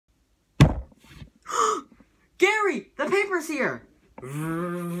Hurry! The paper's here!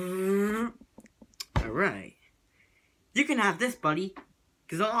 Alright. You can have this, buddy.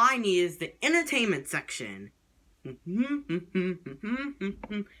 Because all I need is the entertainment section.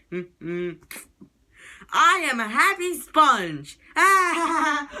 I am a happy sponge.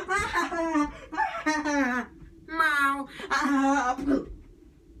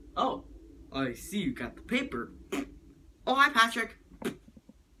 Oh, I see you got the paper. Oh, hi, Patrick.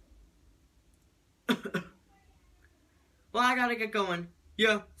 Well, I gotta get going.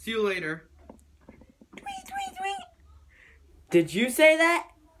 Yeah, see you later. Tweet, tweet, tweet. Did you say that?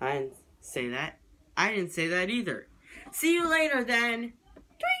 I didn't say that. I didn't say that either. See you later, then.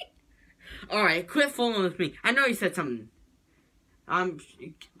 Tweet. Alright, quit fooling with me. I know you said something. I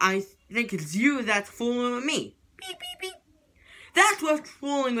think it's you that's fooling with me. Beep, beep, beep. That's what's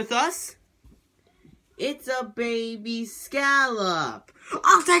fooling with us. It's a baby scallop.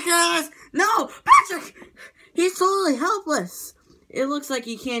 I'll take care of this. No, Patrick! He's totally helpless. It looks like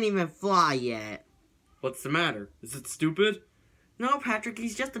he can't even fly yet. What's the matter? Is it stupid? No, Patrick,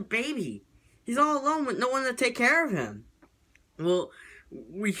 he's just a baby. He's all alone with no one to take care of him. Well,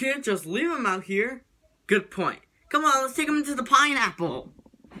 we can't just leave him out here. Good point. Come on, let's take him into the pineapple.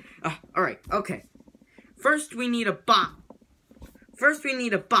 Alright, okay. First, we need a box. First, we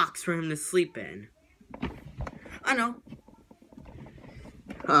need a box for him to sleep in. I know.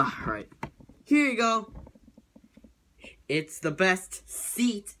 Alright. Here you go. It's the best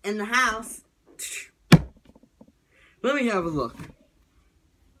seat in the house. Let me have a look.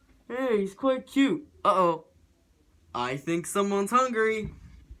 Hey, he's quite cute. Uh-oh. I think someone's hungry.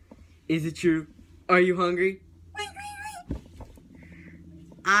 Is it true? Are you hungry?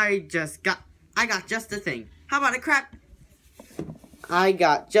 I got just the thing. How about a crab? I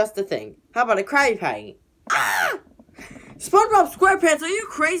got just the thing. How about a Krabby Patty? Ah! SpongeBob SquarePants, are you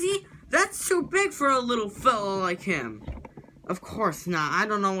crazy? That's too big for a little fella like him. Of course not. I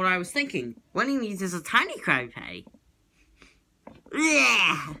don't know what I was thinking. What he needs is a tiny Krabby Patty.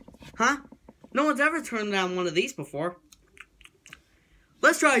 Yeah! Huh? No one's ever turned down one of these before.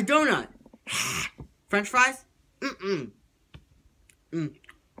 Let's try a donut. French fries? A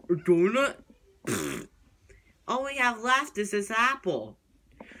donut? All we have left is this apple.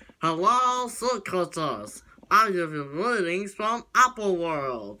 Hello, silk cutters. I'm just greetings from Apple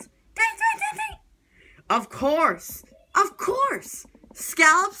World. Of course. Of course.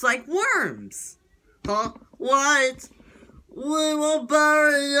 Scallops like worms. Huh? What? We will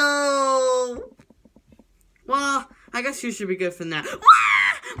bury you. Well, I guess you should be good for that.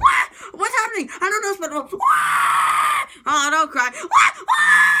 What's happening? I don't know, SpongeBob. Oh, don't cry.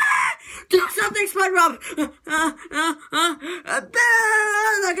 Do something, SpongeBob. Look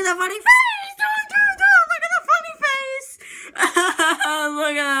at the funny face. Look at the funny face.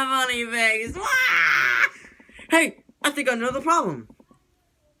 Look at the funny face. Hey, I think I know the problem.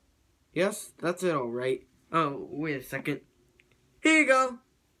 Yes, that's it, all right. Oh, wait a second. Here you go.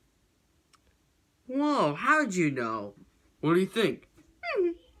 Whoa, how'd you know? What do you think?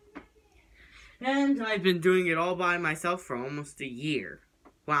 And I've been doing it all by myself for almost a year.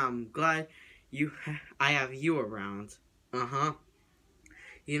 Wow, I'm glad I have you around. Uh-huh.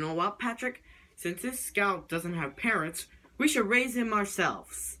 You know what, Patrick? Since this scallop doesn't have parents, we should raise him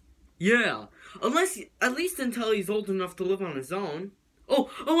ourselves. Yeah, at least until he's old enough to live on his own. Oh,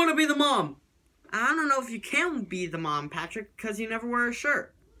 I want to be the mom. I don't know if you can be the mom, Patrick, because you never wear a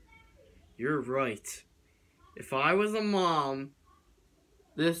shirt. You're right. If I was a mom,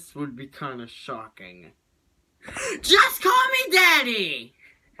 this would be kind of shocking. Just call me Daddy!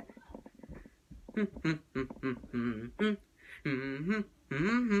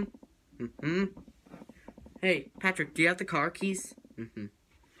 Hey, Patrick, do you have the car keys? Hey,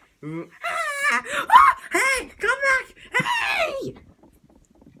 come back! Hey!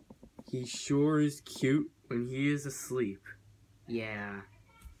 He sure is cute when he is asleep. Yeah.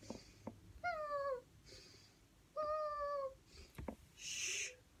 Shh.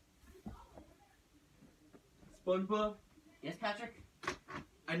 SpongeBob? Yes, Patrick?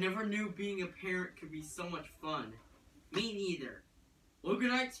 I never knew being a parent could be so much fun. Me neither. Well,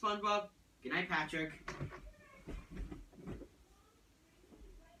 good night, SpongeBob. Good night, Patrick.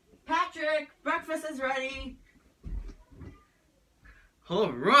 Patrick, breakfast is ready.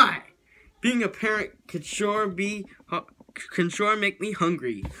 All right. Being a parent could sure make me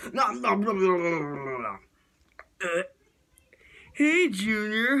hungry. Hey,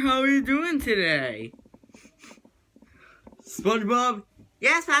 Junior, how are you doing today? SpongeBob?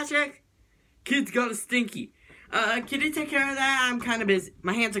 Yes, Patrick? Kids got a stinky. Can you take care of that? I'm kind of busy.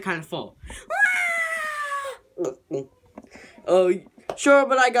 My hands are kind of full. Oh, sure,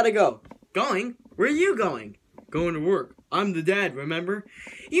 but I gotta go. Going? Where are you going? Going to work. I'm the dad, remember?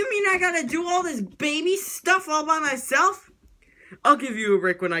 You mean I gotta do all this baby stuff all by myself? I'll give you a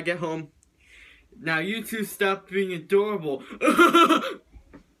break when I get home. Now you two stop being adorable.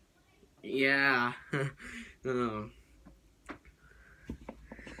 Yeah. Oh.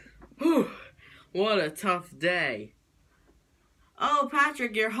 Whew. What a tough day. Oh,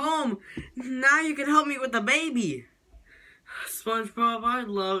 Patrick, you're home. Now you can help me with the baby. SpongeBob, I'd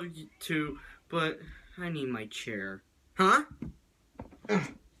love you to, but I need my chair. Huh?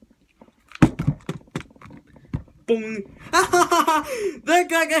 Boom. That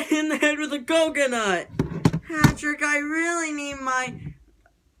guy got hit in the head with a coconut. Patrick, I really need my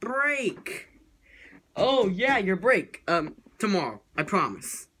break. Oh, yeah, your break. Tomorrow. I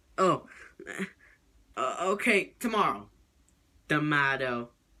promise. Oh. Okay, tomorrow. Tomato.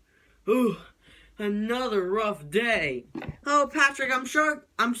 Ooh, another rough day. Oh, Patrick, I'm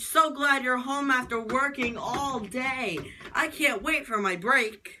so glad you're home after working all day. I can't wait for my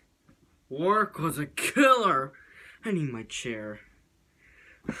break. Work was a killer. I need my chair.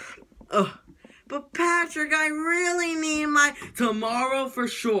 Ugh. But Patrick, I really need my tomorrow for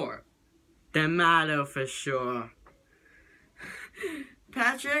sure. Tomato for sure.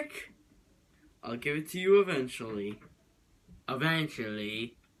 Patrick, I'll give it to you eventually.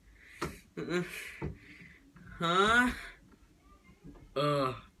 Eventually. Huh?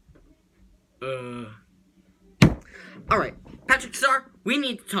 Alright, Patrick, sir, we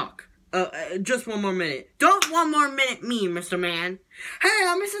need to talk. Just one more minute. Don't 1 more minute me, Mr. Man. Hey,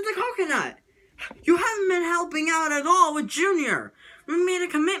 I'm missing the coconut. You haven't been helping out at all with Junior. We made a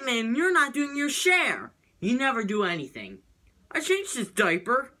commitment and you're not doing your share. You never do anything. I changed his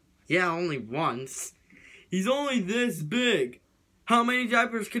diaper. Yeah, only once. He's only this big. How many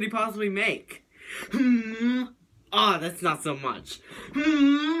diapers could he possibly make? Ah, that's not so much.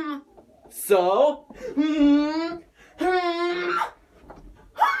 So?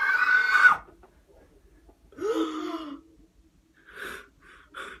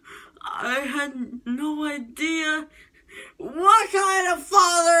 I had no idea. What kind of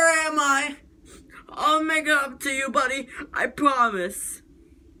father am I? I'll make it up to you, buddy. I promise.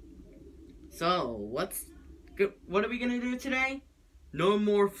 So, what are we gonna do today? No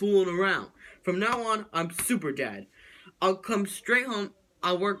more fooling around. From now on, I'm super dad. I'll come straight home.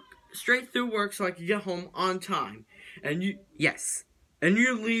 I'll work straight through work so I can get home on time. And you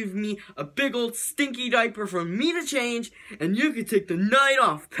leave me a big old stinky diaper for me to change, and you can take the night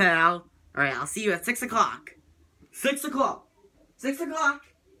off, pal. Alright, I'll see you at 6 o'clock. 6 o'clock. 6 o'clock.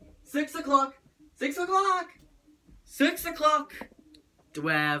 6 o'clock. 6 o'clock. 6 o'clock.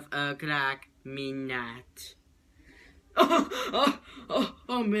 12 o'clock midnight. Oh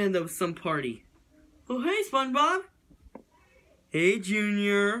man, that was some party. Oh, hey, SpongeBob. Hey,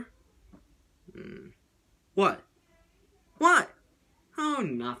 Junior. What? What? Oh,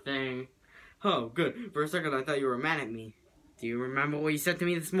 nothing. Oh, good. For a second, I thought you were mad at me. Do you remember what you said to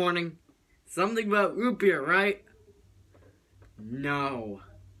me this morning? Something about root beer, right? No.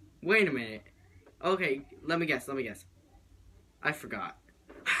 Wait a minute. Okay, let me guess. I forgot.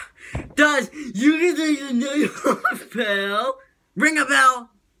 Does you can take the night off, pal? Ring a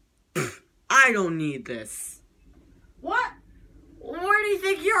bell? I don't need this. What? Where do you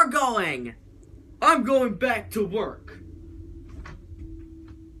think you're going? I'm going back to work.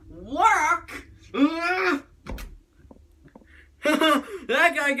 Work?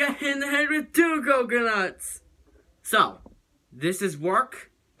 That guy got hit in the head with 2 coconuts. So, this is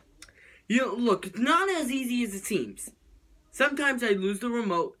work? Look, it's not as easy as it seems. Sometimes I lose the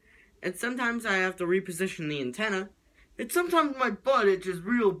remote, and sometimes I have to reposition the antenna, and sometimes my butt itches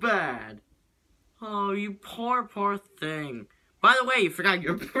real bad. Oh, you poor thing. By the way, you forgot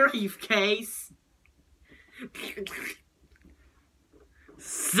your briefcase.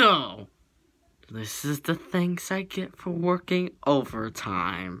 So, this is the thanks I get for working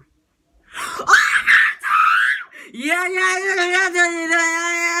overtime. Yeah,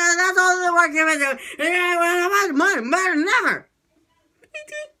 that's all the work you do. Never.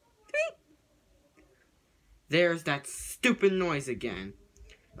 There's that stupid noise again.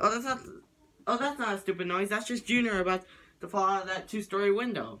 Oh, that's not a stupid noise. That's just Junior about to fall out of that 2-story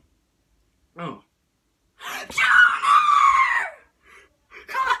window. Oh. Junior!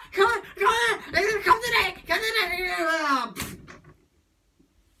 Come on! Come today!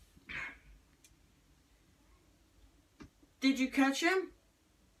 Did you catch him?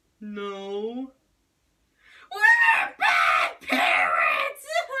 No. We're bad parents!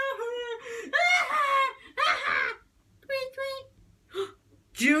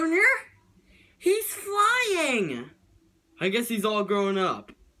 Junior? He's flying! I guess he's all grown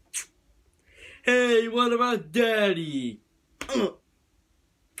up. Hey, what about Daddy?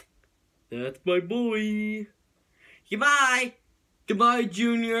 That's my boy. Goodbye! Goodbye,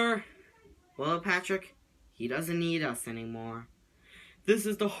 Junior. Well, Patrick, he doesn't need us anymore. This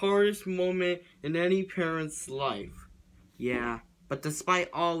is the hardest moment in any parent's life. Yeah, but despite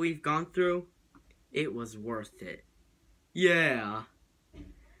all we've gone through, it was worth it. Yeah.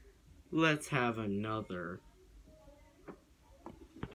 Let's have another.